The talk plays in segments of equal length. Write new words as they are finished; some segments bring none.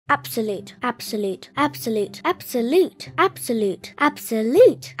absolute, absolute, absolute, absolute, absolute,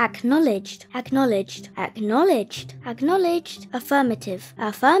 absolute, acknowledged, acknowledged, acknowledged, acknowledged, affirmative,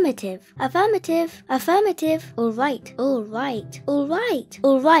 affirmative, affirmative, affirmative, all right, all right, all right,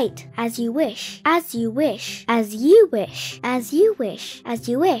 all right, as you wish, as you wish, as you wish, as you wish, as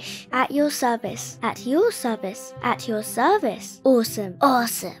you wish, at your service, at your service, at your service, awesome,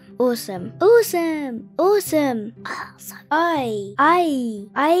 awesome. Awesome, awesome, awesome, awesome.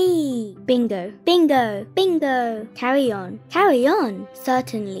 Bingo, bingo, bingo. Carry on,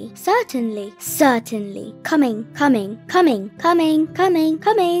 certainly, certainly, certainly. Coming, coming, coming, coming, coming,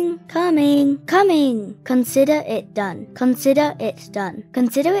 coming, coming, coming. Consider it done, consider it done,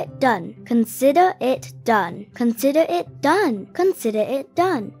 consider it done, consider it done, consider it done, consider it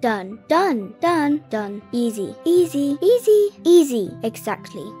done, done, done, done, done. Easy, easy, easy, easy.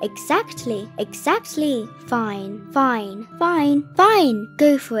 Exactly, exactly, exactly. Fine, fine, fine, fine.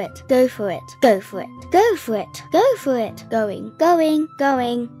 Go for it, go for it, go for it, go for it, go for it. Going, going,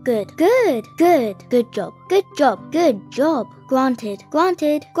 going. Good, good, good, good job, good job, good job. Granted,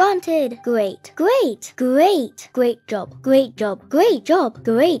 granted, granted. Great, great, great, great job, great job, great job,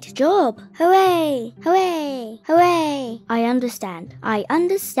 great job. Hooray, hooray, hooray. I understand, I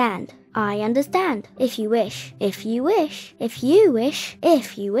understand. I understand. If you wish, if you wish, if you wish,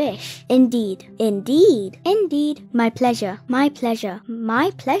 if you wish. Indeed, indeed, indeed. My pleasure, my pleasure,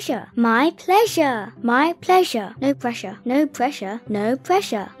 my pleasure, my pleasure, my pleasure. No pressure, no pressure, no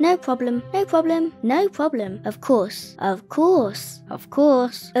pressure. No problem, no problem, no problem. Of course, of course, of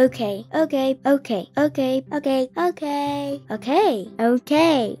course. Okay, okay, okay, okay, okay, okay, okay,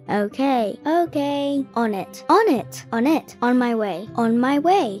 okay, okay, okay. On it, on it, on it. On my way, on my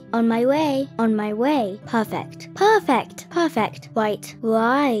way, on my way, on my way. Perfect, perfect, perfect. Right,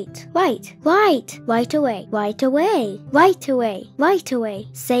 right, right, right, right away, right away, right away, right away.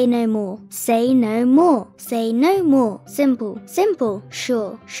 Say no more, say no more, say no more. Simple, simple.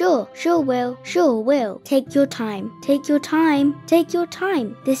 Sure, sure, sure will, sure will. Take your time, take your time, take your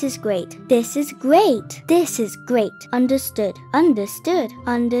time. This is great, this is great, this is great. Understood, understood,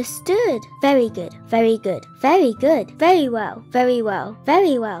 understood. Very good, very good, very good, very well, very well,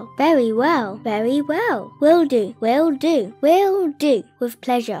 very well, very well, very well. Will do, will do, will do. With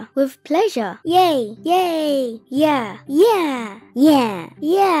pleasure, with pleasure. Yay, yay, yeah, yeah, yeah,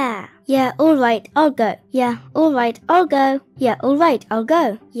 yeah. Yeah, all right, I'll go. Yeah, all right, I'll go. Yeah, all right, I'll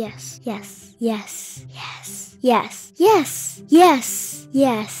go. Yes, yes, yes, yes, yes, yes, yes,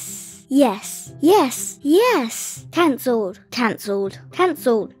 yes, yes, yes, yes. Cancelled, cancelled,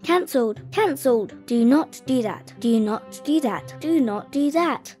 cancelled, cancelled, cancelled. Do not do that. Do not do that. Do not do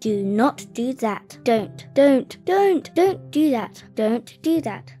that. Do not do that. Don't do that. Don't do that. Don't do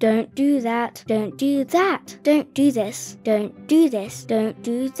that. Don't do that. Don't do this. Don't do this. Don't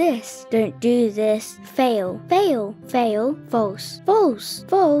do this. Don't do this. Fail, fail, fail, false, false,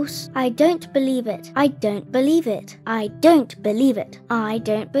 false. I don't believe it. I don't believe it. I don't believe it. I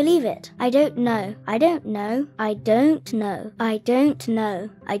don't believe it. I don't know. I don't know. I don't know. I don't know.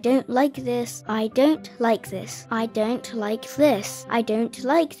 I don't like this. I don't like this. I don't like this. I don't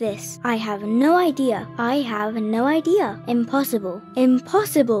like this. I have no idea. I have no idea. Impossible.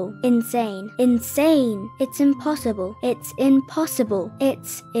 Impossible. Insane. Insane. It's impossible. It's impossible.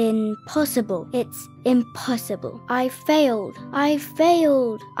 It's impossible. It's impossible. I failed. I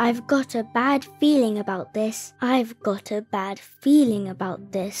failed. I've got a bad feeling about this. I've got a bad feeling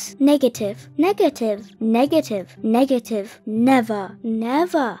about this. Negative. Negative. Negative. Negative. Never.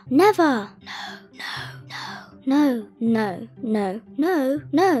 Never. Never. No. No, no, no, no,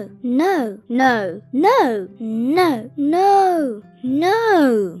 no, no, no, no, no,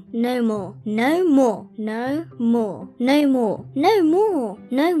 no, no more, no more, no more, no more, no more,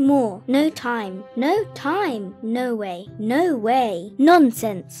 no more, no time, no time, no way, no way,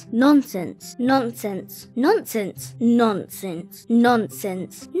 nonsense, nonsense, nonsense, nonsense, nonsense,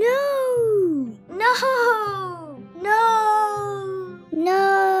 nonsense, no, no, no,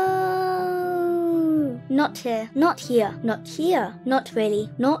 no. Not here, not here, not here, not really,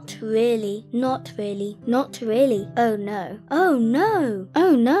 not really, not really, not really. Oh no, oh no,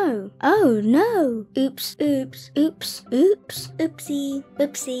 oh no, oh no. Oops, oops, oops, oops, oopsie,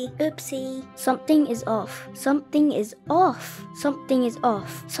 oopsie, oopsie. Something is off, something is off, something is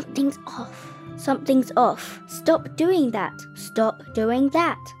off, something's off. Something's off. Stop doing that. Stop doing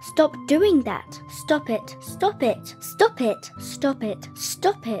that. Stop doing that. Stop it. Stop it. Stop it. Stop it.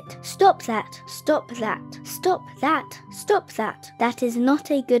 Stop it. Stop that. Stop that. Stop that. Stop that. That is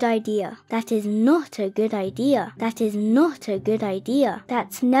not a good idea. That is not a good idea. That is not a good idea.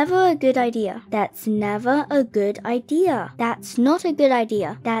 That's never a good idea. That's never a good idea. That's not a good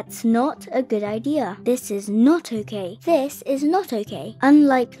idea. That's not a good idea. This is not okay. This is not okay.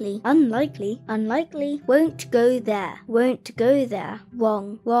 Unlikely. Unlikely. Unlikely. Won't go there. Won't go there.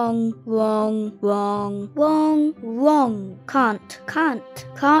 Wrong. Wrong. Wrong. Wrong. Wrong. Wrong. Can't. Can't.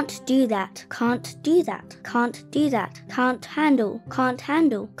 Can't do that. Can't do that. Can't do that. Can't handle. Can't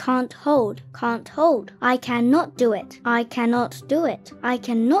handle. Can't hold. Can't hold. I cannot do it. I cannot do it. I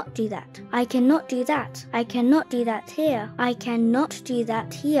cannot do that. I cannot do that. I cannot do that here. I cannot do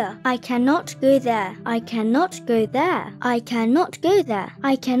that here. I cannot go there. I cannot go there. I cannot go there.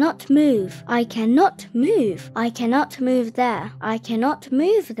 I cannot move. I cannot move. I cannot move there. I cannot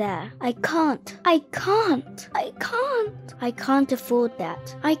move there. I can't. I can't. I can't. I can't afford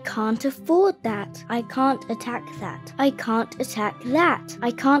that. I can't afford that. I can't attack that. I can't attack that.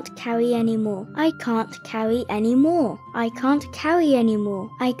 I can't carry anymore. I can't carry anymore. I can't carry anymore.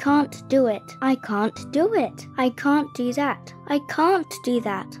 I can't do it. I can't do it. I can't do that. I can't do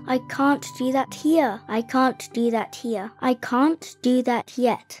that. I can't do that here. I can't do that here. I can't do that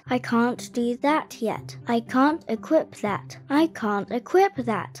yet. I can't do that yet. I can't equip that. I can't equip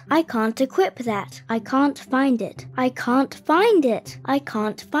that. I can't equip that. I can't find it. I can't find it. I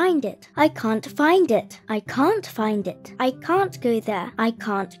can't find it. I can't find it. I can't find it. I can't go there. I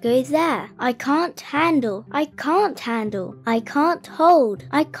can't go there. I can't handle. I can't handle. I can't hold.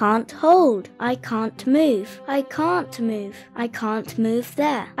 I can't hold. I can't move. I can't move. I can't move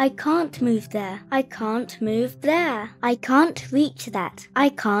there. I can't move there. I can't move there. I can't reach that. I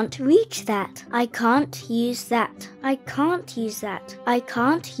can't reach that. I can't use that. I can't use that. I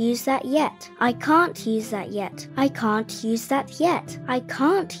can't use that yet. I can't use that yet. I can't use that yet. I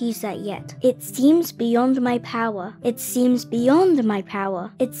can't use that yet. It seems beyond my power. It seems beyond my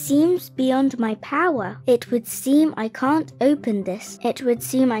power. It seems beyond my power. It would seem I can't open this. It would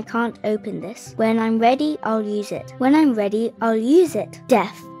seem I can't open this. When I'm ready, I'll use it. When I'm ready, I'll use it.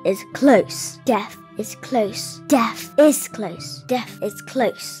 Death is close. Death is close. Death is close. Death is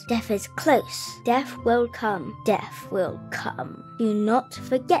close. Death is close. Death will come. Death will come. Do not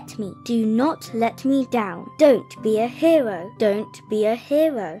forget me. Do not let me down. Don't be a hero. Don't be a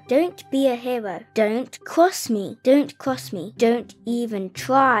hero. Don't be a hero. Don't cross me. Don't cross me. Don't even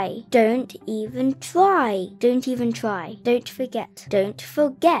try. Don't even try. Don't even try. Don't forget. Don't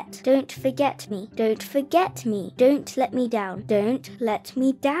forget. Don't forget me. Don't forget me. Don't let me down. Don't let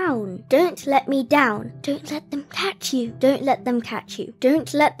me down. Don't let me down. Don't let them catch you. Don't let them catch you.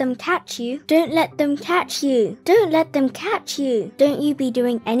 Don't let them catch you. Don't let them catch you. Don't let them catch you. Don't you be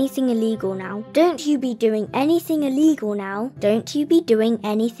doing anything illegal now. Don't you be doing anything illegal now. Don't you be doing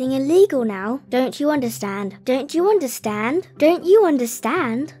anything illegal now. Don't you understand? Don't you understand? Don't you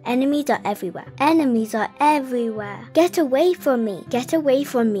understand? Enemies are everywhere. Enemies are everywhere. Get away from me. Get away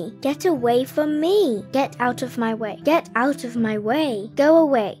from me. Get away from me. Get out of my way. Get out of my way. Go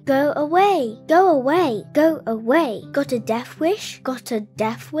away. Go away. Go away. Go away. Got a death wish? Got a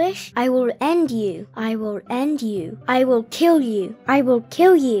death wish? I will end you. I will end you. I will kill you. I will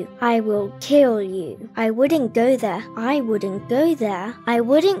kill you. I will kill you. I wouldn't go there. I wouldn't go there. I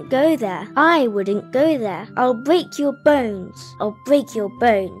wouldn't go there. I wouldn't go there. I'll break your bones. I'll break your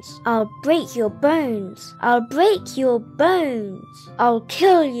bones. I'll break your bones. I'll break your bones. I'll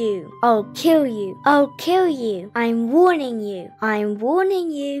kill you. I'll kill you. I'll kill you. I'm warning you. I'm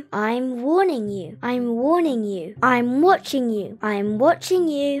warning you. I'm warning you. I'm warning you. I'm watching you. I'm watching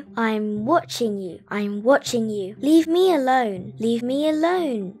you. I'm watching you. I'm watching you. Leave me alone. Leave me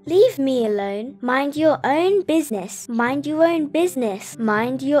alone. Leave me alone. Mind your own business. Mind your own business.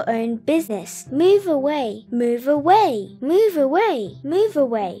 Mind your own business. Move away. Move away. Move away. Move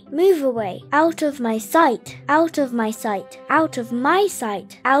away. Move away. Out of my sight. Out of my sight. Out of my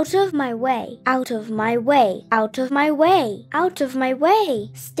sight. Out of my way. Out of my way. Out of my way. Out of my way.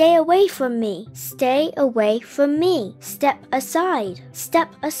 Stay away from me. Stay away from me. Step aside.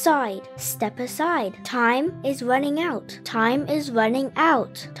 Step aside. Step aside. Time is running out. Time is running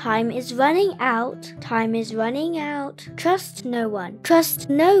out. Time is running out. Time is running out. Trust no one. Trust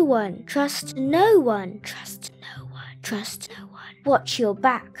no one. Trust no one. Trust no one. Trust no one. Watch your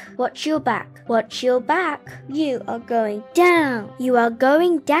back. Watch your back. Watch your back. You are going down. You are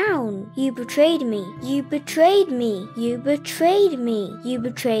going down. You betrayed me. You betrayed me. You betrayed me. You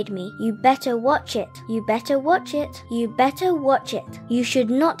betrayed me. You better watch it. You better watch it. You better watch it. You should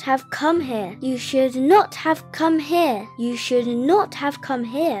not have come here. You should not have come here. You should not have come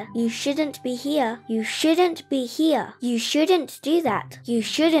here. You shouldn't be here. You shouldn't be here. You shouldn't do that. You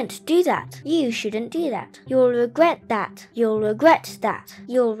shouldn't do that. You shouldn't do that. You'll regret that. You'll regret that.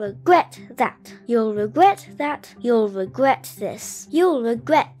 You'll regret that. You'll regret that. You'll regret this. You'll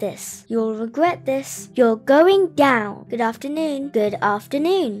regret this. You'll regret this. You're going down. Good afternoon. Good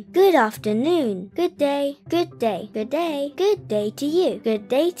afternoon. Good afternoon. Good day. Good day. Good day. Good day to you. Good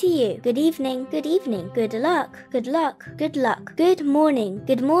day to you. Good evening. Good evening. Good luck. Good luck. Good luck. Good morning.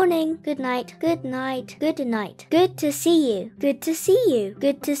 Good morning. Good night. Good night. Good night. Good to see you. Good to see you.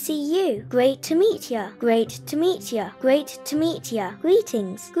 Good to see you. Great to meet ya. Great to meet ya. Great to meet ya.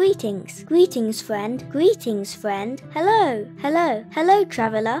 Greetings. Greetings. Greetings, friend. Greetings, friend. Hello. Hello. Hello,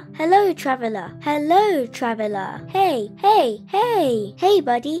 traveler. Hello, traveler. Hello, traveler. Hey. Hey. Hey. Hey,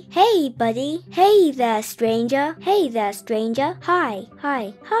 buddy. Hey, buddy. Hey there, stranger. Hey there, stranger. Hi.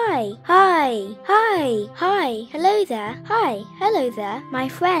 Hi. Hi. Hi. Hi. Hi. Hello there. Hi. Hello there. My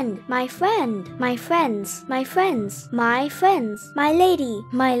friend. My friend. My friends. My friends. My friends. My lady.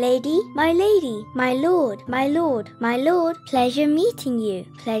 My lady. My lady. My lord. My lord. My lord. Pleasure meeting you.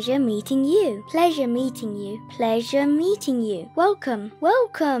 Pleasure meeting you. Pleasure meeting you. Pleasure meeting you. Welcome.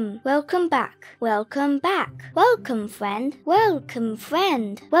 Welcome. Welcome back. Welcome back. Welcome, friend. Welcome,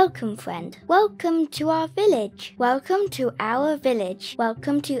 friend. Welcome, friend. Welcome to our village. Welcome to our village.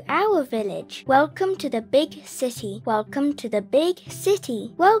 Welcome to our village. Welcome to the big city. Welcome to the big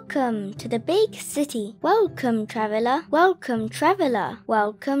city. Welcome to the big city. Welcome, traveler. Welcome, traveler.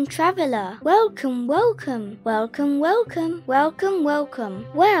 Welcome, traveler. Welcome, welcome. Welcome, welcome. Welcome, welcome.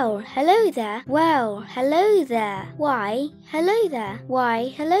 Well, hello there. Well, hello there. Why, hello there.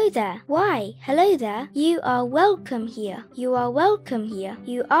 Why, hello there. Why, hello there. You are welcome here. You are welcome here.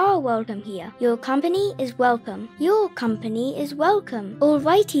 You are welcome here. Your company is welcome. Your company is welcome.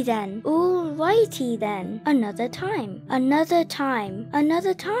 Alrighty then. Alrighty then. Another time. Another time.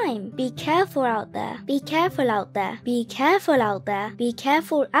 Another time. Be careful out there. Be careful out there. Be careful out there. Be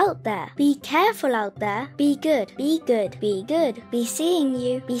careful out there. Be careful out there. Be good. Be good. Be good. Be seeing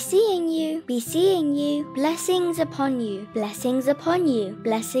you. Be seeing you. Be seeing you. Blessings upon you. Blessings upon you.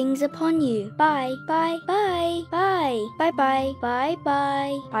 Blessings upon you. Bye. Bye. Bye. Bye. Bye. Bye. Bye.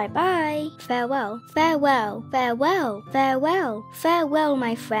 Bye. Bye. Bye. Farewell. Farewell. Farewell. Farewell. Farewell,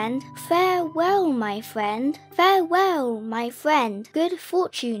 my friend. Farewell, my friend. Farewell, my friend. Good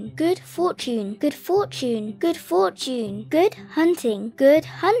fortune. Good fortune. Good fortune. Good fortune. Good hunting. Good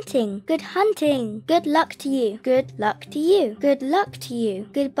hunting. Good hunting. Good luck to you. Good luck to you. Good luck to you.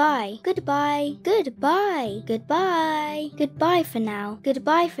 Goodbye. Goodbye. Goodbye. Goodbye. Goodbye for now.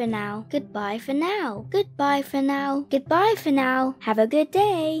 Goodbye for now. Goodbye for now. Goodbye for now. Goodbye for now. Have a good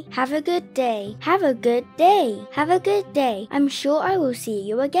day. Have a good day. Have a good day. Have a good day. I'm sure I will see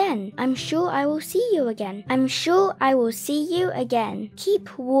you again. I'm sure I will see you again. I'm sure I will see you again.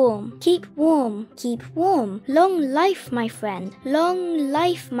 Keep warm. Keep warm. Keep warm. Long life, my friend. Long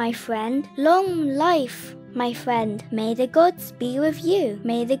life, my friend. Long life, my friend. May the gods be with you.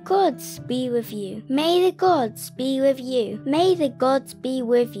 May the gods be with you. May the gods be with you. May the gods be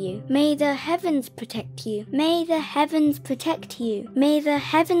with you. May the heavens protect you. May the heavens protect you. May the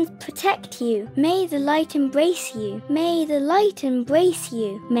heavens protect you. May the light embrace you. May the light embrace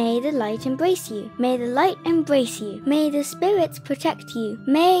you. May the light embrace you. May the light embrace you. May the spirits protect you.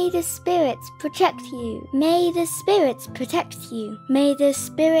 May the spirits protect you. May the spirits protect you. May the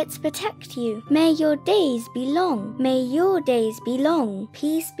spirits protect you. May your days be long. May your days be long.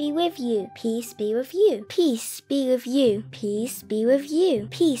 Peace be with you. Peace be with you. Peace be with you. Peace be with you.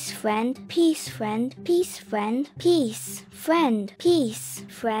 Peace, friend. Peace, friend. Peace, friend. Peace, friend. Peace,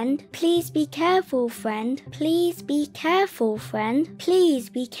 friend. Please be careful, friend. Please be careful, friend. Please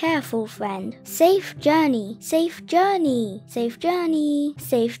be careful, friend. Safe journey. Safe journey. Safe journey.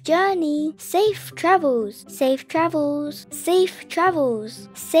 Safe journey. Safe travels. Safe travels. Safe travels.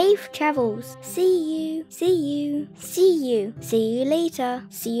 Safe travels. See you. See you. See you. See you later.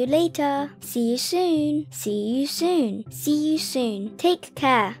 See you later. See you soon. See you soon. See you soon. Take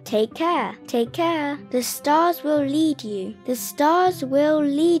care. Take care. Take care. The stars will lead you. The stars will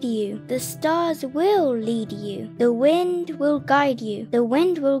lead you. The stars will lead you. The wind will guide you. The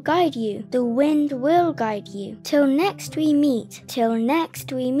wind will guide you. The wind will guide you. Till next we meet. Till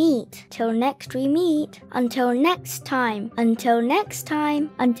next we meet. Till next we meet. Until next time. Until next time.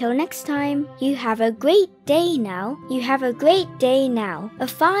 Until next time. You have a great day. day now. You have a great day now. A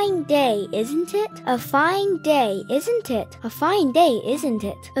fine day, isn't it? A fine day, isn't it? A fine day, isn't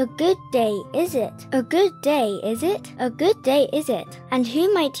it? A good day, is it? A good day, is it? A good day, is it? And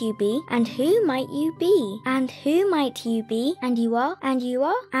who might you be? And who might you be? And who might you be? And you are? And you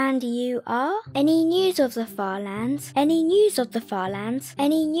are? And you are? Any news of the far lands? Any news of the far lands?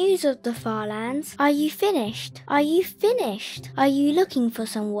 Any news of the far lands? Are you finished? Are you finished? Are you looking for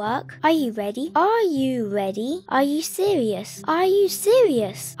some work? Are you ready? Are you ready? Are you serious? Are you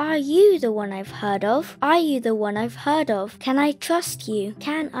serious? Are you the one I've heard of? Are you the one I've heard of? Can I trust you?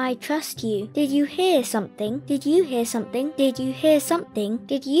 Can I trust you? Did you hear something? Did you hear something? Did you hear something?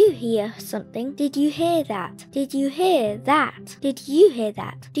 Did you hear something? Did you hear that? Did you hear that? Did you hear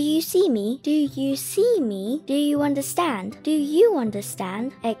that? Do you see me? Do you see me? Do you understand? Do you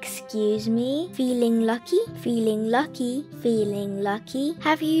understand? Excuse me? Feeling lucky? Feeling lucky? Feeling lucky?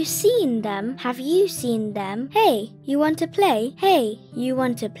 Have you seen them? Have you seen them? Hey, you want to play? Hey, you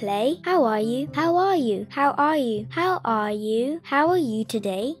want to play? How are you? How are you? How are you? How are you? How are you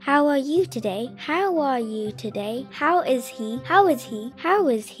today? How are you today? How are you today? How is he? How is he? How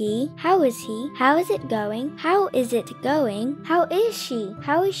is he? How is he? How is it going? How is it going? How is she?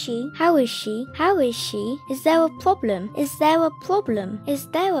 How is she? How is she? How is she? Is there a problem? Is there a problem? Is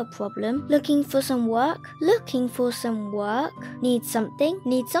there a problem? Looking for some work? Looking for some work? Need something?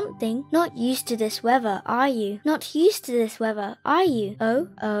 Need something? Not used to this weather, are you? Not used to this weather, are you?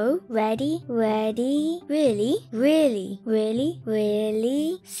 Oh, ready? Ready? Really? Really? Really?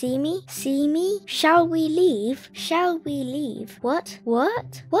 Really? See me? See me? Shall we leave? Shall we leave? What?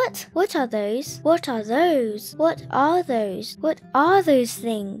 What? What? What are those? What are those? What are those? What are those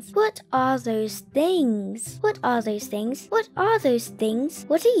things? What are those things? What are those things? What are those things?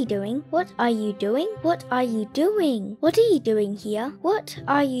 What are you doing? What are you doing? What are you doing? What are you doing here? What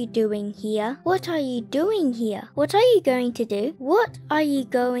are you doing here? What are you doing here? What are you going to do? What are you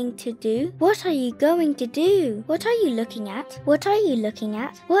going to do? What are you going to do? What are you looking at? What are you looking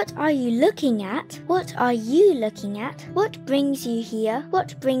at? What are you looking at? What are you looking at? What brings you here?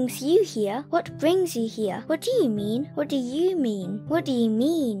 What brings you here? What brings you here? What do you mean? What do you mean? What do you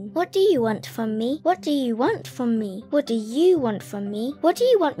mean? What do you want from me? What do you want from me? What do you want from me? What do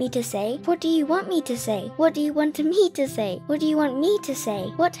you want me to say? What do you want me to say? What do you want me to say? What do you want me to say?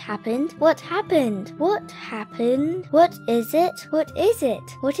 What happened? What happened? What happened? What is it? What is it?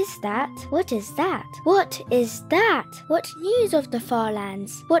 What is that? What is that? What is that? What news of the far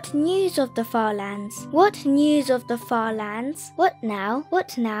lands? What news of the far lands? What news of the far lands? What now?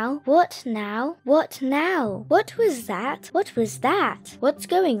 What now? What now? What now? What was that? What was that? What's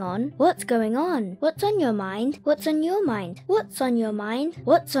going on? What's going on? What's on your mind? What's on your mind? What's on your mind?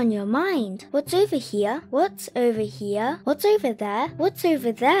 What's on your mind? What's over here? What's over here? What's over there? What's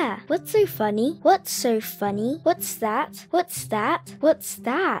over there? What's so funny? What's so funny? What's that? What's that? What's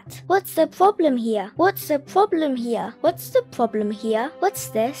that? What's the problem here? What's the problem here? What's the problem here? What's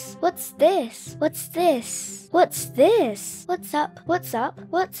this? What's this? What's this? What's this? What's up? What's up?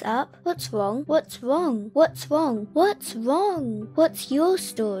 What's up? What's wrong? What's wrong? What's wrong? What's wrong? What's your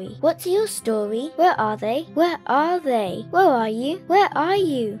story? What's your story? Where are they? Where are they? Where are you? Where are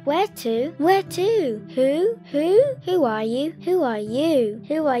you? Where to? Where to? Who? Who? Who are you? Who are you?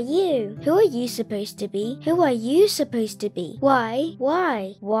 Who are you? Who are you supposed to be? Who are you supposed to be? Why?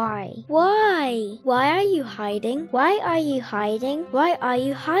 Why? Why? Why? Why are you hiding? Why are you hiding? Why are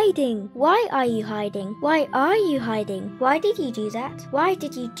you hiding? Why are you hiding? Why are you hiding? Why did you do that? Why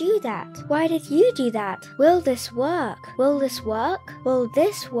did you do that? Why did you do that? Will this work? Will this work? Will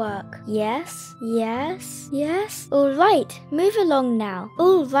this work? Yes, yes, yes. All right, move along now.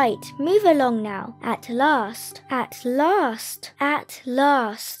 All right, move along now. At last, at last, at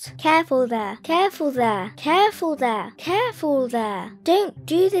last. Careful there, careful there, careful there, careful there. Don't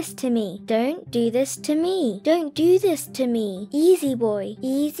do this to me. Don't do this to me. Don't do this to me. Easy boy,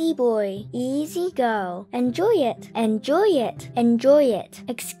 easy boy, easy girl. Enjoy it, enjoy it, enjoy it.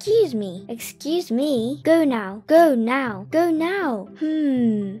 Excuse me, excuse me. Go now, go now, go now.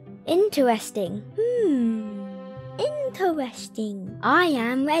 Interesting. Interesting. I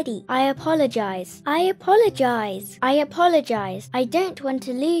am ready. I apologize. I apologize. I apologize. I don't want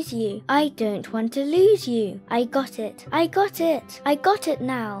to lose you. I don't want to lose you. I got it. I got it. I got it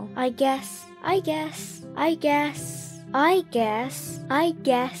now. I guess. I guess. I guess. I guess. I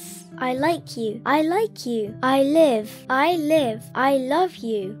guess. I like you. I like you. I live. I live. I love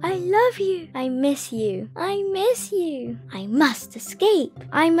you. I love you. I miss you. I miss you. I must escape.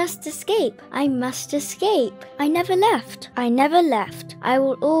 I must escape. I must escape. I never left. I never left. I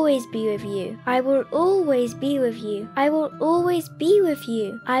will always be with you. I will always be with you. I will always be with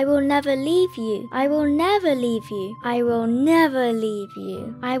you. I will never leave you. I will never leave you. I will never leave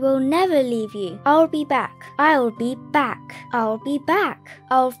you. I will never leave you. I'll be back. I'll be back. I'll be back.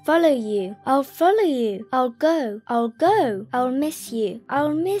 I'll follow you. I'll follow you. I'll go. I'll go. I'll miss you.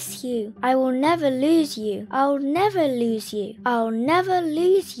 I'll miss you. I will never lose you. I'll never lose you. I'll never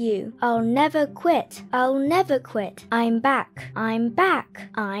lose you. I'll never quit. I'll never quit. I'm back. I'm back.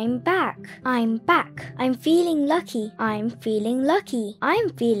 I'm back. I'm back. I'm feeling lucky. I'm feeling lucky. I'm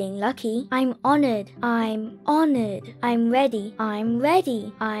feeling lucky. I'm honored. I'm honored. I'm ready. I'm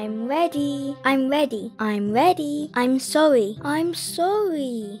ready. I'm ready. I'm ready. I'm ready. I'm sorry. I'm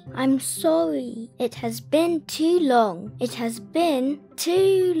sorry. I'm sorry. It has been too long. It has been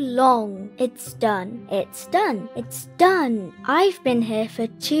too long. It's done. It's done. It's done. I've been here for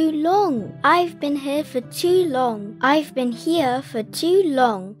too long. I've been here for too long. I've been here for too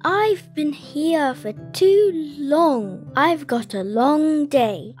long. I've been here for too long. I've got a long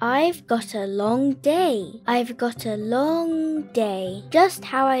day. I've got a long day. I've got a long day. Just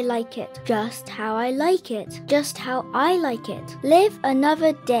how I like it. Just how I like it. Just how I like it. Live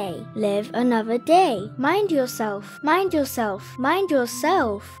another day. Live another day. Mind yourself. Mind yourself. Mind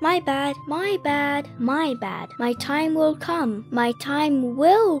yourself. My bad. My bad. My bad. My time will come. My time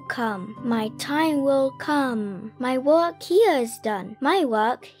will come. My time will come. My work here is done. My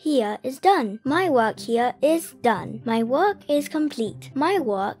work here is done. My work here is done. My work is complete. My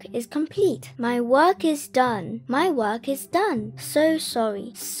work is complete. My work is done. My work is done. So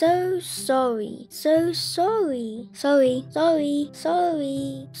sorry. So sorry. So sorry. Sorry. Sorry.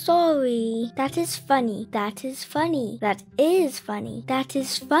 Sorry. Sorry. That is funny. That is funny. That is funny. That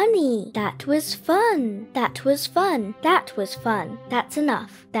is funny. That was fun. That was fun. That was fun. That's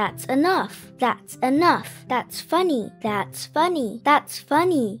enough. That's enough. That's enough. That's funny. That's funny. That's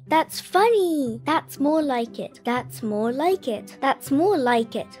funny. That's funny. That's more like it. That's more like it. That's more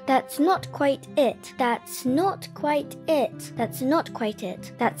like it. That's not quite it. That's not quite it. That's not quite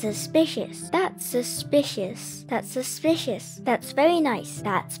it. That's suspicious. That's suspicious. That's suspicious. That's very nice.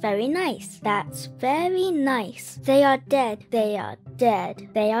 That's very nice. That's very nice. They are dead. They are dead.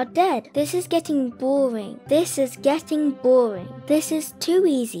 They are dead. This is getting boring. This is getting boring. This is too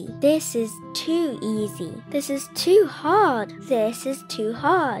easy. This is too easy. This is too hard. This is too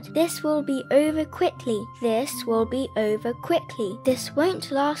hard. This will be over quickly. This will be over quickly. This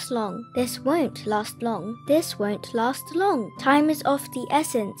won't last long. This won't last long. This won't last long. Time is of the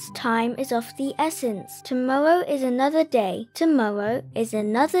essence. Time is of the essence. Tomorrow is another day. Tomorrow is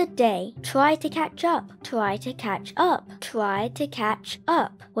another day. Try to catch up. Try to catch up. Try to catch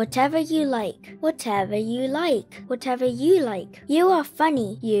up. Whatever you like. Whatever you like. Whatever you like. You are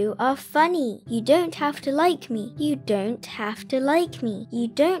funny. You are funny. You don't have to like me. You don't have to like me. You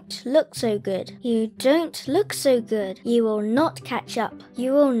don't look so good. You don't look so good. You will not catch up.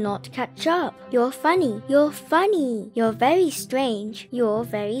 You will not catch up. You're funny. You're funny. You're very strange. You're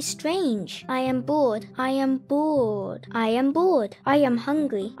very strange. I am bored. I am bored. I am bored. I am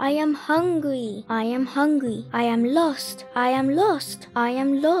hungry. I am hungry. I am hungry. I am lost. I am lost. I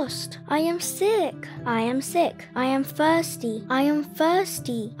am lost. I am sick. I am sick. I am thirsty. I am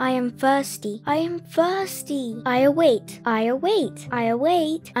thirsty. I am thirsty. I am thirsty. I await. I await. I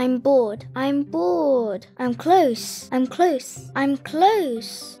await. I'm bored. I'm bored. I'm close. I'm close. I'm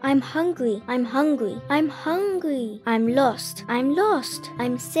close. I'm hungry. I'm hungry. I'm hungry. I'm lost. I'm lost.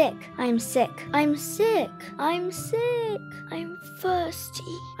 I'm sick. I'm sick. I'm sick. I'm sick. I'm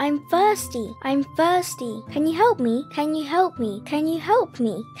thirsty. I'm thirsty. I'm thirsty. Can you help me? Can you help me? Can you help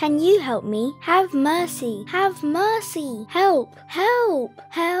me? Can you help me? Have mercy. Have mercy. Help. Help.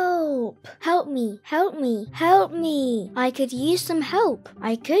 Help. Help me. Help me. Help me. I could use some help.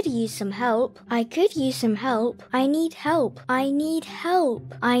 I could use some help. I could use some help. I need help. I need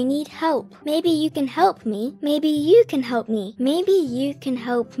help. I need help. Maybe you can help me. Maybe you can help me. Maybe you can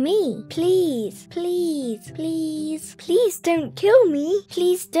help me. Please. Please. Please. Please don't kill me.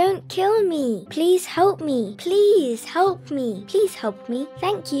 Please don't kill me. Please help me. Please help me. Please help me.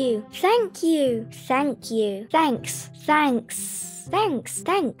 Thank you. Thank you. Thank you. Thanks. Thanks. thanks, thanks,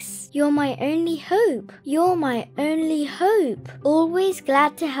 thanks. You're my only hope. You're my only hope. Always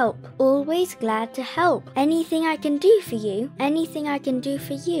glad to help. Always glad to help. Anything I can do for you. Anything I can do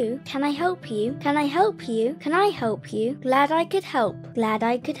for you. Can I help you? Can I help you? Can I help you? Glad I could help. Glad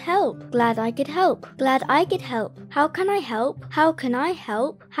I could help. Glad I could help. Glad I could help. How can I help? How can I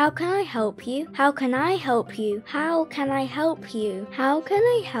help? How can I help you? How can I help you? How can I help you? How can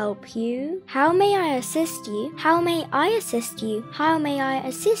I help you? How may I assist you? How may I assist you? How may I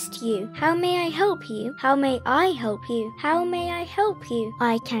assist you? How may I help you? How may I help you? How may I help you?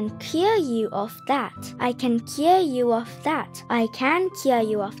 I can cure you of that. I can cure you of that. I can cure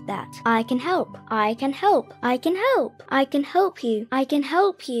you of that. I can help. I can help. I can help. I can help you. I can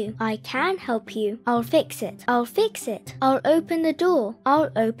help you. I can help you. I'll fix it. I'll fix it. I'll open the door. I'll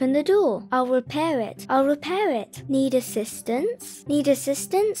open the door. I'll repair it. I'll repair it. Need assistance? Need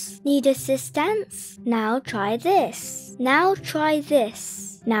assistance? Need assistance? Now try this. Now try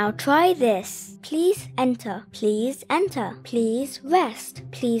this. Now try this. Please enter. Please enter. Please rest.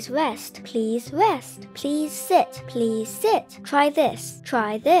 Please rest. Please rest. Please sit. Please sit. Try this.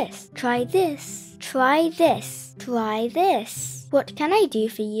 Try this. Try this. Try this. Try this. What can I do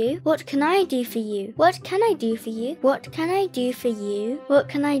for you? What can I do for you? What can I do for you? What can I do for you? What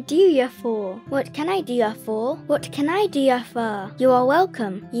can I do you for? What can I do you for? What can I do you for? You are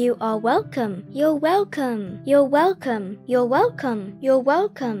welcome. You are welcome. You're welcome. You're welcome. You're welcome. You're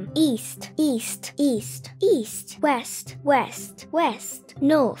welcome. East, east, east, east. West, west, west.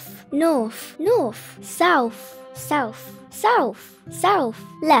 North, north, north. South, south, south, south.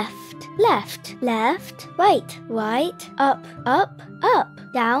 Left, left, left. Right, right. Up, up, up.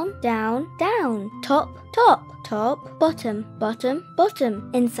 Down, down, down. Top, top, top. Bottom, bottom, bottom.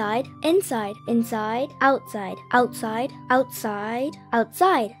 Inside, inside, inside. Outside, outside, outside,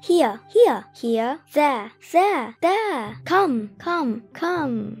 outside. Here, here, here. There, there, there. Come, come,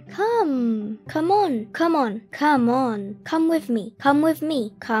 come, come. Come on, come on, come on. Come with me, come with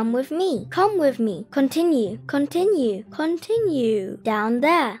me, come with me, come with me. Continue, continue, continue. Down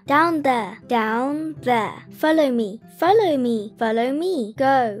there, down there, down there. Follow me, follow me, follow me.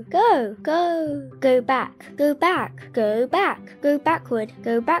 Go, go, go. Go back, go back, go back. Go backward,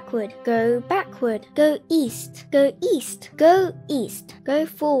 go backward, go backward. Go east, go east, go east. Go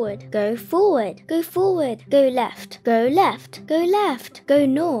forward, go forward, go forward. Go left, go left, go left. Go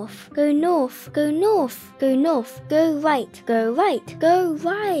north, go north, go north, go north. Go right, go right, go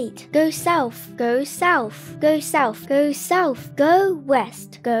right. Go south, go south, go south, go south. Go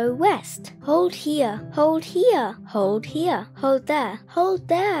west, go west. Hold here, hold here, hold here, hold there, hold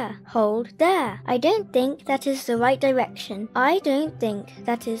there, hold there. I don't think that is the right direction. I don't think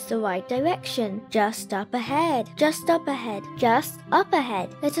that is the right direction. Just up ahead, just up ahead, just up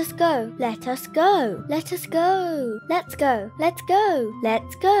ahead. Let us go, let us go, let us go. Let's go, let's go,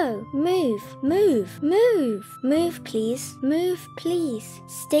 let's go. Move, move, move, move please, move please.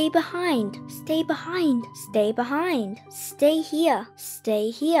 Stay behind, stay behind, stay behind. Stay here, stay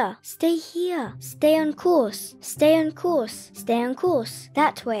here, stay here. Stay on course, stay on course, stay on course.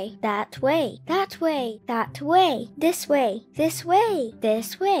 That way, that way, that way, that way. This way, this way,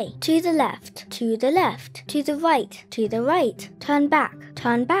 this way. To the left, to the left, to the right, to the right. Turn back,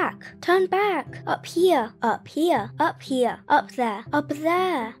 turn back, turn back. Up here, up here, up here, up there, up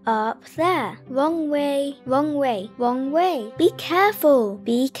there, up there. Wrong way, wrong way, wrong way. Be careful,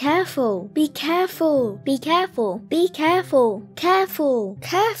 be careful, be careful, be careful, be careful, careful,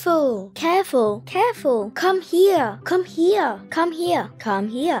 careful, careful, careful. Come here, come here, come here, come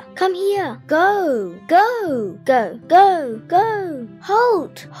here, come here. Go, go, go, go, go.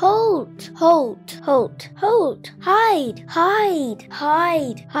 Halt, halt, halt, halt, halt. Hide, hide,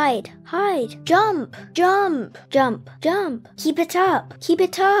 hide, hide, hide. Jump, jump, jump, jump. Keep it up, keep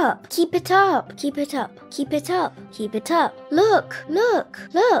it up, keep it up, keep it up, keep it up, keep it up. Look, look,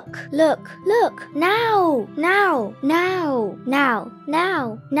 look, look, look. Now, now, now, now,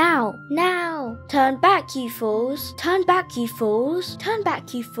 now, now, now. Turn back, you fools. Turn back, you fools. Turn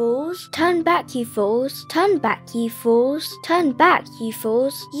back, you fools. Turn back, you fools. Turn back, you fools. Turn back, you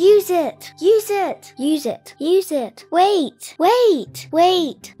fools. Use it. Use it. Use it. Use it. Wait. Wait.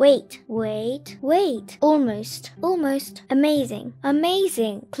 Wait. Wait. Wait. Wait. Almost. Almost. Amazing.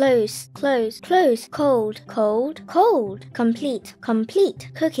 Amazing. Close. Close. Close. Cold. Cold. Cold. Complete. Complete.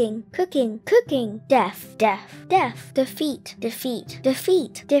 Cooking. Cooking. Cooking. Deaf. Deaf. Deaf. Defeat. Defeat.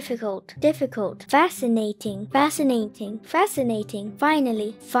 Defeat. Difficult. Difficult. Fascinating. Fascinating. Fascinating.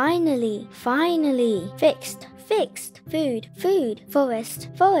 Finally. Finally. Finally. Fixed. fixed. Food, food. Forest,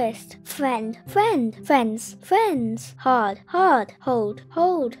 forest. Friend, friend. Friends, friends. Hard, hard. Hold,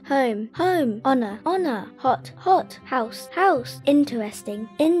 hold. Home, home. Honor, honor. Hot, hot. House, house. Interesting,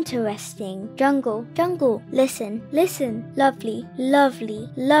 interesting. Jungle, jungle. Listen, listen. Lovely, lovely,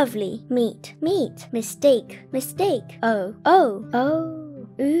 lovely. Meet, meet. Mistake, mistake. Oh, oh, oh.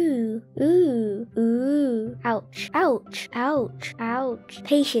 Ooh, ooh, ooh. Ouch, ouch, ouch, ouch.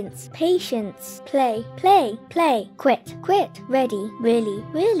 Patience, patience. Play, play, play. Quit, quit. Ready, really,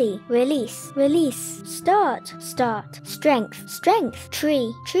 really. Release, release. Start, start. Strength, strength.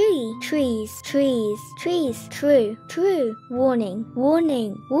 Tree, tree. Trees, trees, trees. True, true. Warning,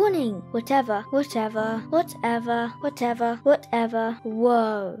 warning, warning. Whatever, whatever, whatever, whatever, whatever.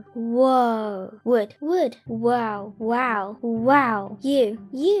 Whoa, whoa. Wood, wood. Wow, wow, wow. You.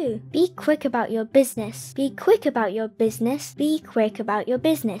 Be quick about your business. Be quick about your business. Be quick about your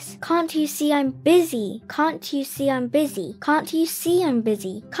business. Can't you see I'm busy? Can't you see I'm busy? Can't you see I'm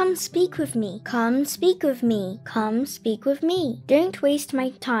busy? Come speak with me. Come speak with me. Come speak with me. Don't waste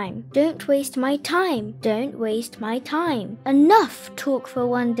my time. Don't waste my time. Don't waste my time. Enough talk for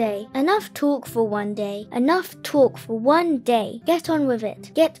one day. Enough talk for one day. Enough talk for one day. Get on with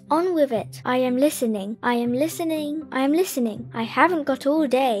it. Get on with it. I am listening. I am listening. I am listening. I haven't got all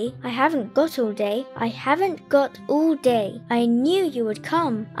day. I haven't got all day. I haven't got all day. I knew you would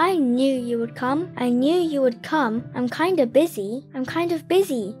come. I knew you would come. I knew you would come. I'm kinda busy. I'm kind of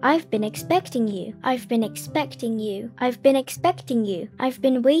busy. I've been expecting you. I've been expecting you. I've been expecting you. I've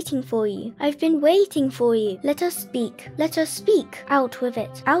been waiting for you. I've been waiting for you. Let us speak. Let us speak. Out with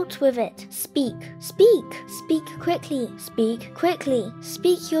it. Out with it. Speak. Speak. Speak quickly. Speak quickly.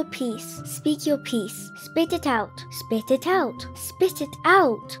 Speak your piece. Speak your piece. Spit it out. Spit it out. Spit it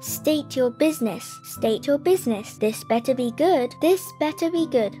out. State your business. State your business. This better be good. This better be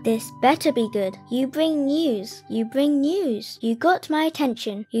good. This better be good. You bring news. You bring news. You got my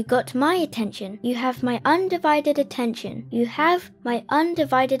attention. You got my attention. You have my undivided attention. You have my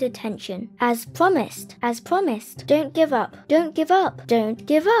undivided attention. As promised. As promised. Don't give up. Don't give up. Don't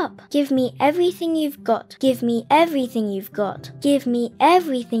give up. Give me everything you've got. Give me everything you've got. Give me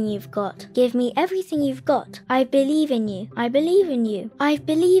everything you've got. Give me everything you've got. I believe in you. I believe in you. I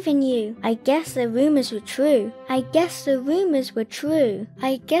believe in you. I guess the rumors were true. I guess the rumors were true.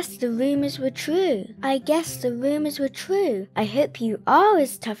 I guess the rumors were true. I guess the rumors were true. I hope you are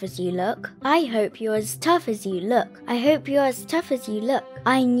as tough as you look. I hope you're as tough as you look. I hope you're as tough as you look.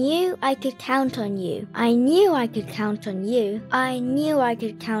 I knew I could count on you. I knew I could count on you. I knew I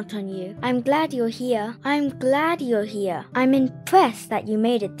could count on you. I'm glad you're here. I'm glad you're here. I'm impressed that you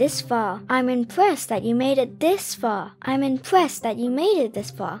made it this far. I'm impressed that you made it this far. I'm impressed that you made it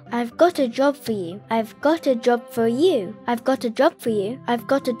this far. I've got a job for you. I've got a job for you. I've got a job for you. I've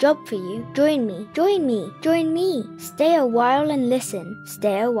got a job for you. Join me. Join me. Join me. Stay a while and listen.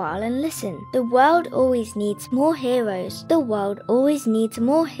 Stay a while and listen. The world always needs more heroes. The world always needs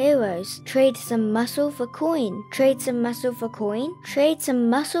more heroes. Trade some muscle for coin. Trade some muscle for coin. Trade some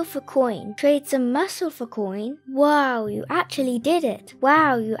muscle for coin. Trade some muscle for coin. Wow, you actually did it.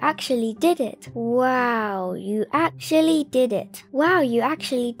 Wow, you actually did it. Wow, you actually did it. Wow, you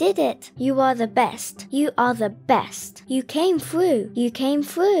actually did it. You are the best. You are the best. You came through. You came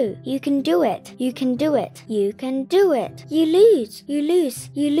through. You can do it. You can do it. You can do it. You lose. You lose.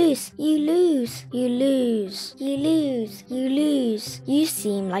 You lose. You lose. You lose. You lose. You lose. You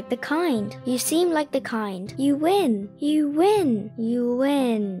seem like the kind. You seem like the kind. You win. You win. You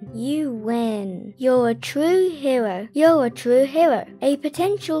win. You win. You're a true hero. You're a true hero. A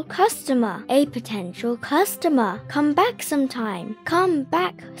potential customer. A potential customer. Come back sometime. Come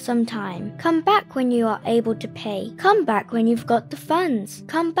back sometime. Come back when you are able to pay. Come back when you've got the funds.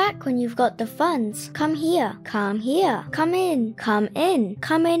 Come back when you've got the funds. Come here. Come here. Come in. Come in.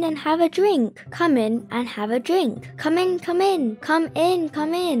 Come in and have a drink. Come in and have a drink. Come in. Come in. Come in.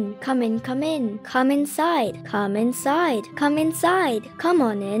 Come in. Come in. Come in. Come inside. Come inside. Come inside. Come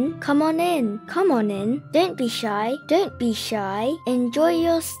on in. Come on in. Come on in. Don't be shy. Don't be shy. Enjoy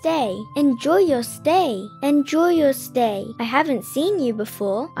your stay. Enjoy your stay. Enjoy your stay. I haven't seen you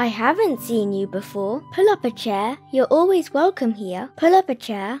before. I haven't seen you before. Pull up a chair. You're always welcome here. Pull up a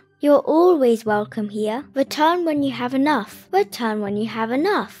chair. You're always welcome here. Return when you have enough. Return when you have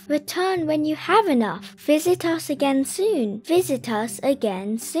enough. Return when you have enough. Visit us again soon. Visit us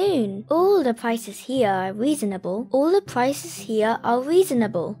again soon. All the prices here are reasonable. All the prices here are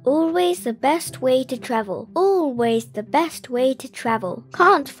reasonable. Always the best way to travel. Always the best way to travel.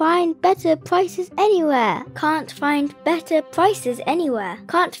 Can't find better prices anywhere. Can't find better prices anywhere.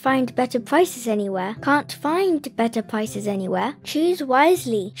 Can't find better prices anywhere. Can't find better prices anywhere. Choose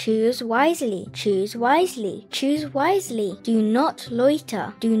wisely. Choose Choose wisely. Choose wisely. Choose wisely. Do not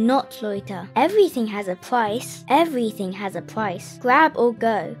loiter. Do not loiter. Everything has a price. Everything has a price. Grab or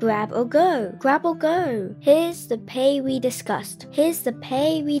go. Grab or go. Grab or go. Here's the pay we discussed. Here's the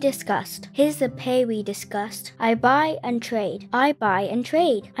pay we discussed. Here's the pay we discussed. I buy and trade. I buy and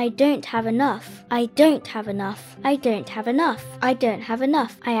trade. I don't have enough. I don't have enough. I don't have enough. I don't have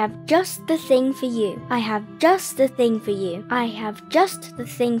enough. I have just the thing for you. I have just the thing for you. I have just the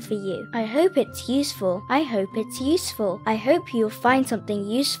thing for you. I hope it's useful. I hope it's useful. I hope you'll find something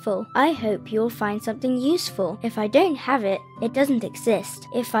useful. I hope you'll find something useful. If I don't have it, it doesn't exist.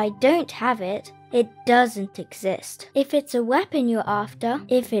 If I don't have it, it doesn't exist. If it's a weapon you're after,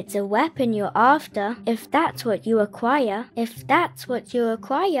 if it's a weapon you're after, if that's what you acquire, if that's what you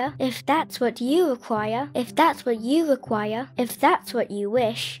acquire, if that's what you require, if that's what you require, if that's what you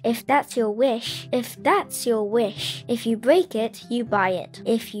wish, if that's your wish, if that's your wish, if you break it, you buy it.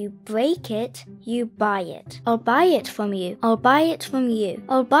 If you break it, you buy it. I'll buy it from you. I'll buy it from you.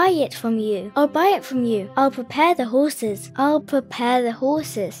 I'll buy it from you. I'll buy it from you. I'll prepare the horses. I'll prepare the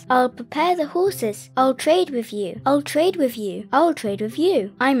horses. I'll prepare the horses. I'll trade with you. I'll trade with you. I'll trade with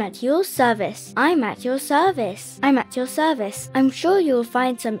you. I'm at your service. I'm at your service. I'm at your service. I'm sure you'll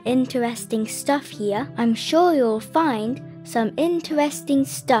find some interesting stuff here. I'm sure you'll find some interesting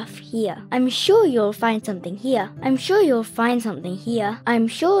stuff here. I'm sure you'll find something here. I'm sure you'll find something here. I'm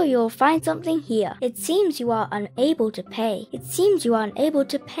sure you'll find something here. It seems you are unable to pay. It seems you are unable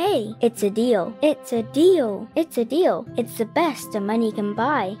to pay. It's a deal. It's a deal. It's a deal. It's the best the money can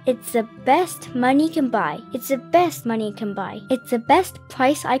buy. It's the best money can buy. It's the best money can buy. It's the best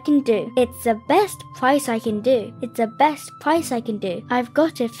price I can do. It's the best price I can do. It's the best price I can do. I've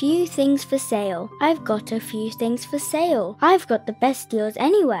got a few things for sale. I've got a few things for sale. I've got the best deals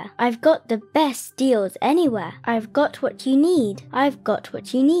anywhere. I've got the best deals anywhere. I've got what you need. I've got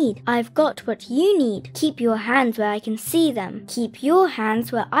what you need. I've got what you need. Keep your hands where I can see them. Keep your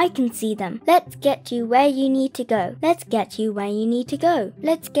hands where I can see them. Let's get you where you need to go. Let's get you where you need to go.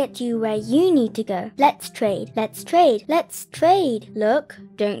 Let's get you where you need to go. Let's trade. Let's trade. Let's trade. Look,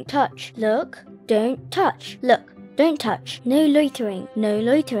 don't touch. Look, don't touch. Look, don't touch. No loitering. No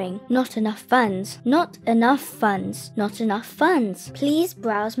loitering. Not enough funds. Not enough funds. Not enough funds. Please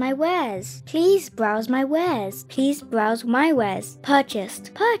browse my wares. Please browse my wares. Please browse my wares.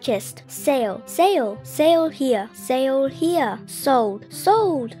 Purchased. Purchased. Sale. Sale. Sale here. Sale here. Sold.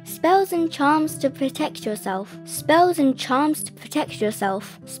 Sold. Spells and charms to protect yourself. Spells and charms to protect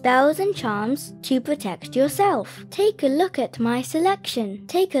yourself. Spells and charms to protect yourself. Take a look at my selection.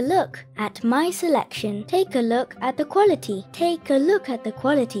 Take a look at my selection. Take a look at the quality. Take a look at the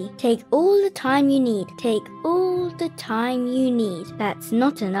quality. Take all the time you need. Take all the time you need. That's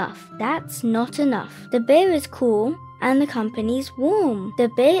not enough. That's not enough. The beer is cool and the company's warm. The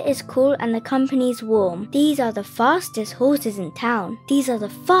beer is cool and the company's warm. These are the fastest horses in town. These are the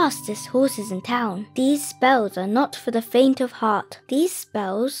fastest horses in town. These spells are not for the faint of heart. These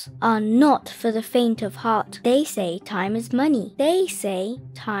spells are not for the faint of heart. They say time is money. They say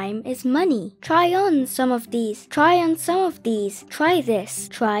time is money. Try on some of these. Try on some of these. Try this.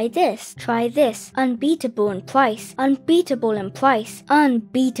 Try this. Try this. Unbeatable in price. Unbeatable in price.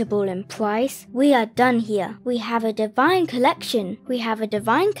 Unbeatable in price. We are done here. We have a divine collection. We have a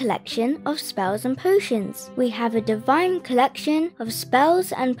divine collection of spells and potions. We have a divine collection of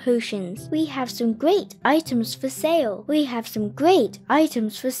spells and potions. We have some great items for sale. We have some great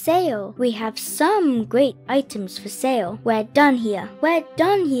items for sale. We have some great items for sale. We're done here. We're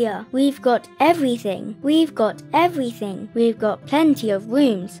done here. We've got everything. We've got everything. We've got plenty of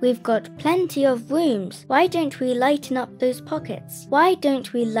rooms. We've got plenty of rooms. Why don't we lighten up those pockets? Why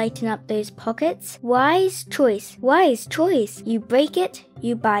don't we lighten up those pockets? Wise choice. Wise choice. You break it,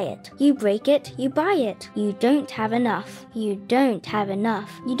 you buy it. You break it, you buy it. You don't have enough. You don't have enough.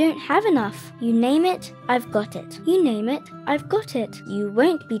 You don't have enough. You name it, I've got it. You name it, I've got it. You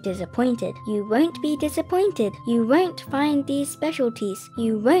won't be disappointed. You won't be disappointed. You won't find these specialties.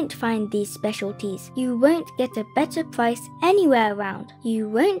 You won't find these specialties. You won't get a better price anywhere around. You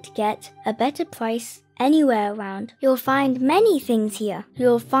won't get a better price anywhere around. You'll find many things here.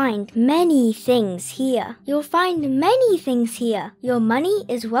 You'll find many things here. You'll find many things here. Your money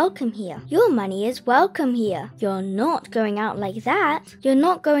is welcome here. Your money is welcome here. You're not going out like that. You're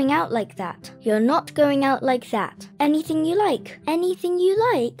not going out like that. You're not going out like that. Anything you like. Anything you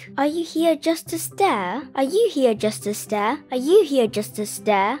like. Are you here just to stare? Are you here just to stare? Are you here just to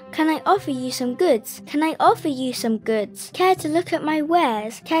stare? Can I offer you some goods? Can I offer you some goods? Care to look at my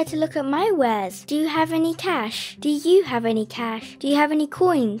wares? Care to look at my wares? Do you have have any cash? Do you have any cash? Do you have any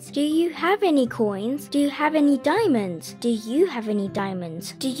coins? Do you have any coins? Do you have any diamonds? Do you have any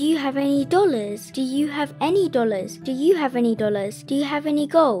diamonds? Do you have any dollars? Do you have any dollars? Do you have any dollars? Do you have any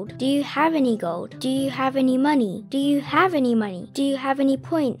gold? Do you have any gold? Do you have any money? Do you have any money? Do you have any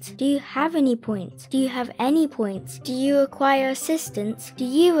points? Do you have any points? Do you have any points? Do you require assistance? Do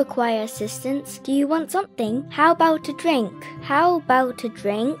you require assistance? Do you want something? How about a drink? How about a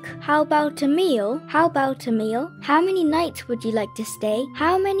drink? How about a meal? How about a meal? How many nights would you like to stay?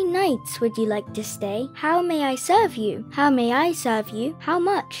 How many nights would you like to stay? How may I serve you? How may I serve you? How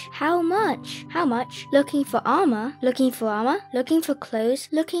much? How much? How much? Looking for armor? Looking for armor? Looking for clothes?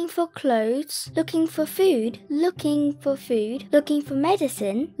 Looking for clothes? Looking for food? Looking for food? Looking for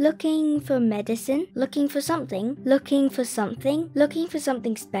medicine? Looking for medicine? Looking for something? Looking for something? Looking for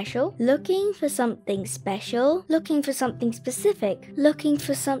something special? Looking for something special? Looking for something specific? Looking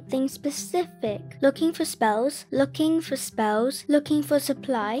for something specific? Looking for spells? Looking for spells? Looking for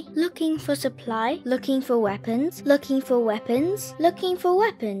supply? Looking for supply? Looking for weapons? Looking for weapons? Looking for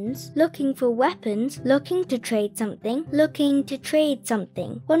weapons? Looking for weapons? Looking to trade something? Looking to trade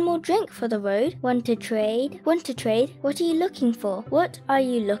something? One more drink for the road? Want to trade? Want to trade? What are you looking for? What are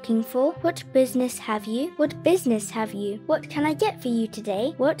you looking for? What business have you? What business have you? What can I get for you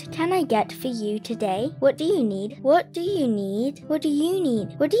today? What can I get for you today? What do you need? What do you need? What do you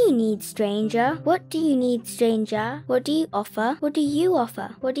need? What do you need, stranger? What do you need, stranger? What do you offer? What do you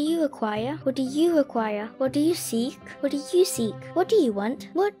offer? What do you require? What do you require? What do you seek? What do you seek? What do you want?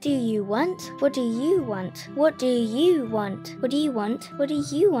 What do you want? What do you want? What do you want? What do you want? What do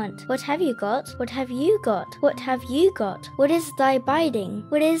you want? What have you got? What have you got? What have you got? What is thy biding?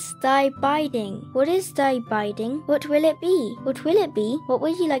 What is thy biding? What is thy biding? What will it be? What will it be? What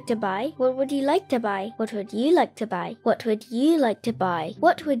would you like to buy? What would you like to buy? What would you like to buy? What would you like to buy?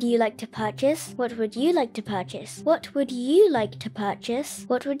 What would you like to purchase? What would you like to purchase? What would you like to purchase?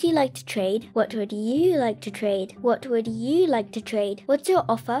 What would you like to trade? What would you like to trade? What would you like to trade? What's your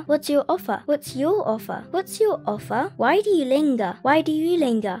offer? What's your offer? What's your offer? What's your offer? Why do you linger? Why do you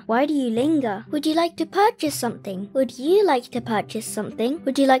linger? Why do you linger? Would you like to purchase something? Would you like to purchase something?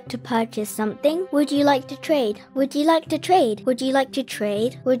 Would you like to purchase something? Would you like to trade? Would you like to trade? Would you like to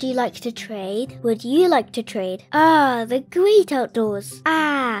trade? Would you like to trade? Would you like to trade? Ah, the great outdoors.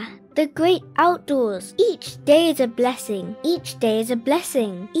 Ah, the great outdoors. Each day is a blessing. Each day is a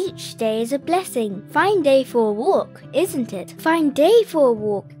blessing. Each day is a blessing. Fine day for a walk, isn't it? Fine day for a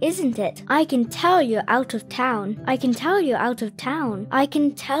walk, isn't it? I can tell you're out of town. I can tell you're out of town. I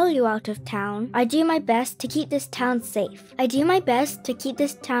can tell you out of town. I do my best to keep this town safe. I do my best to keep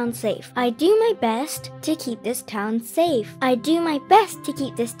this town safe. I do my best to keep this town safe. I do my best to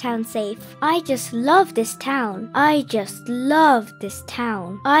keep this town safe. I just love this town. I just love this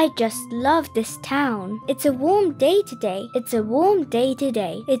town. I just love this town. It's a warm day today. It's a warm day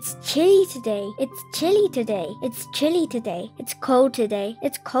today. It's chilly today. It's chilly today. It's chilly today. It's cold today.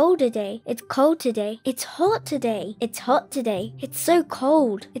 It's cold today. It's cold today. It's hot today. It's hot today. It's so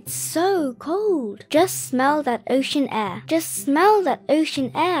cold. It's so cold. Just smell that ocean air. Just smell that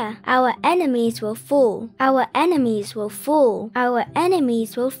ocean air. Our enemies will fall. Our enemies will fall. Our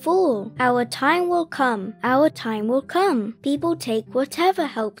enemies will fall. Our time will come. Our time will come. People take whatever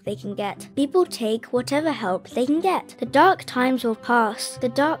help they can get. People take whatever help they can get. The dark times will pass. The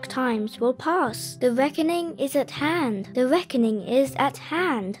dark times will pass. The reckoning is at hand. The reckoning is at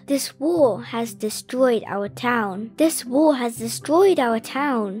hand. This war has destroyed our town. This war has destroyed our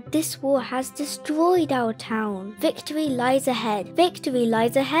town. This war has destroyed our town. Victory lies ahead. Victory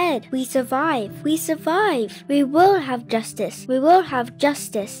lies ahead. We survive. We survive. We will have justice. We will have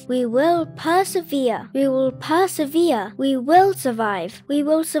justice. We will persevere. We will persevere. We will survive. We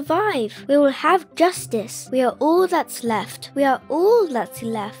will survive. We will have justice. We are all that's left. We are all that's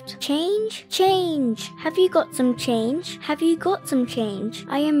left. Change? Change. Have you got some change? Have you got some change?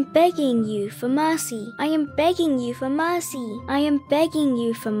 I am begging you for mercy. I am begging you for mercy. I am begging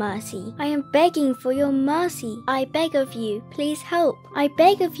you for mercy. I am begging for your mercy. I beg of you, please help. I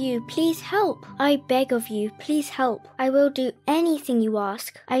beg of you, please help. I beg of you, please help. I will do anything you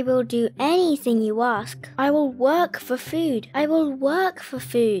ask. I will do anything you ask. I will work for food. I will work for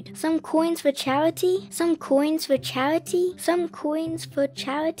food. Some coins for charity. Some coins for charity. Some coins for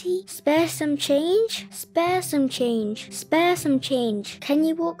charity. Spare some change. Spare some change. Spare some change. Can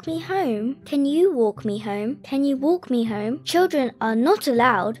you walk me home? Can you walk me home? Can you walk me home? Children are not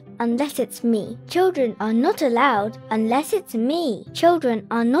allowed unless it's me. Children are not allowed unless it's me. Children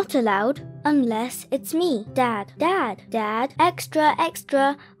are not allowed unless it's me. Dad, Dad, Dad, extra,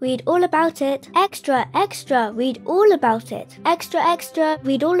 extra, read all about it. Extra, extra, read all about it. Extra, extra,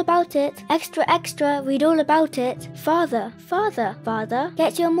 read all about it. Extra, extra, read all about it. Father, Father, Father,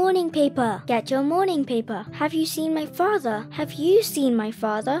 get your morning paper. Get your morning paper. Have you seen my father? Have you seen my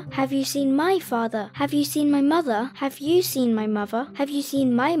father? Have you seen my father? Have you seen my mother? Have you seen my mother? Have you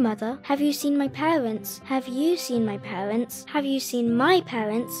seen my mother? Have you seen my parents? Have you seen my parents? Have you seen my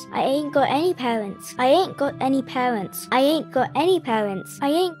parents? I ain't got any parents. I ain't got any parents. I ain't got any parents. I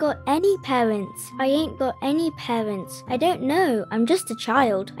ain't got any parents. I ain't got any parents. I don't know. I'm just a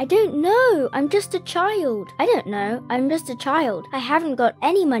child. I don't know. I'm just a child. I don't know. I'm just a child. I haven't got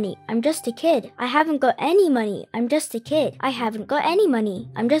any money. I'm just a kid. I haven't got any money. I'm just a kid. I haven't got any money.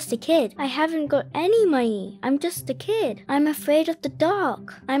 I'm just a kid. I haven't got any money. I'm just a kid. I'm afraid of the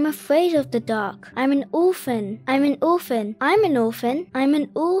dark. I'm afraid of the dark. I'm an orphan. I'm an orphan. I'm an orphan. I'm an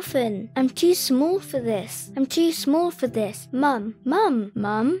orphan. I'm too small for this. I'm too small for this. Mum. Mum.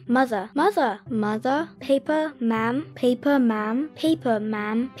 Mum. Mother. Mother. Mother. Paper. Ma'am. Paper. Ma'am. Paper.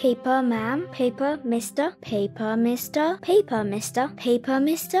 Ma'am. Paper. Ma'am. Paper. Mister. Paper. Mister. Paper. Mister. Paper.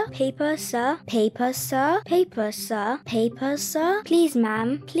 Mister. Paper. Sir. Paper. Sir. Paper. Sir. Paper. Sir. Please,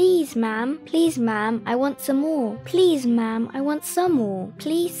 ma'am. Please, ma'am. Please, ma'am. I want some more. Please, ma'am. I want some more.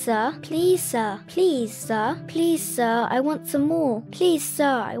 Please, sir. Please, sir. Please, sir. Please, sir. I want some more. Please,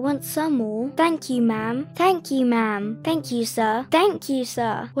 sir. I want some more. Thank you, ma'am. Thank you, ma'am. Thank you, sir. Thank you,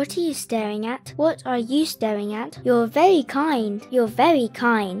 sir. What are you staring at? What are you staring at? You're very kind. You're very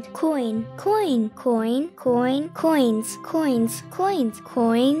kind. Coin. Coin. Coin. Coin. Coins. Coins. Coins.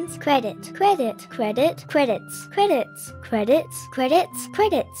 Coins. Credit. Credit. Credit. Credits. Credits. Credits. Credits.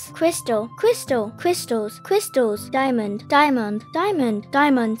 Credits. Crystal. Crystal. Crystals. Crystals. Diamond. Diamond. Diamond.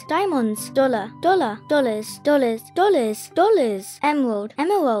 Diamond. Diamonds. Dollar. Dollar. Dollars. Dollars. Dollars. Dollars. Emerald.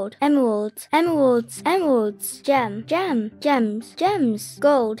 Emerald. Emeralds. Emeralds. Emeralds. Gem. Gem. Gems. Gems.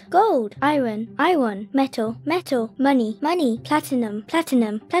 Gold. Gold. Iron. Iron. Metal. Metal. Money. Money. Platinum.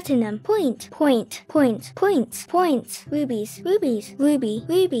 Platinum. Platinum. Point. Point. Point. Points. Points. Rubies. Rubies. Ruby.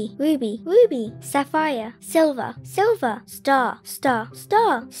 Ruby. Ruby. Ruby. Sapphire. Silver. Silver. Star. Star.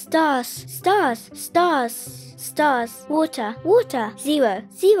 Star. Stars. Stars. Stars. Stars. Water. Water. Zero.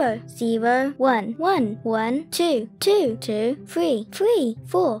 Zero. Zero. One. One. One. Two. Two. Two. Three. Three.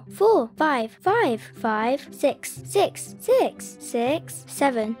 Four. Four. Five. Five. Five. Six. Six. Six. Six.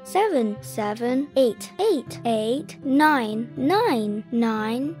 Seven. Seven. Seven. Eight. Eight. Eight. Nine. Nine.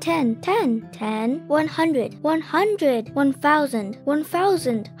 Nine. 10. 10. 10. 100. 100. 1000.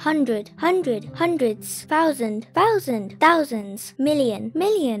 1000. Hundred. Hundred. Hundreds. Thousand. Thousand. Thousands. Million.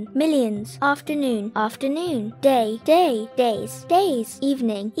 Million. Millions. Afternoon. Afternoon. Day. Day. Days. Days.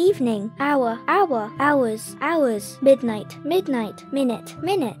 Evening. Evening. Hour. Hour. Hours. Hours. Midnight. Midnight. Minute.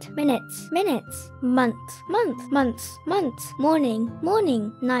 Minute. Minutes. Minutes. Month. Month. Months. Months. Morning.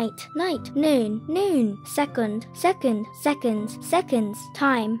 Morning. Night. Night. Noon. Noon. Second. Second. Seconds. Seconds.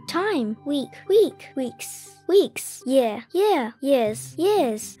 Time. Time. Week. Week. Weeks. Weeks. Year. Year. Years.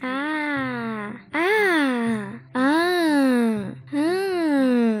 Years. Ah. Ah. Ah.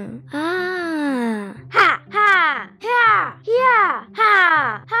 Ah. Ha. Ha. Ha. Yeah.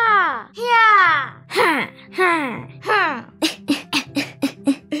 Ha. Ha. Yeah. Ha. Ha. Ha.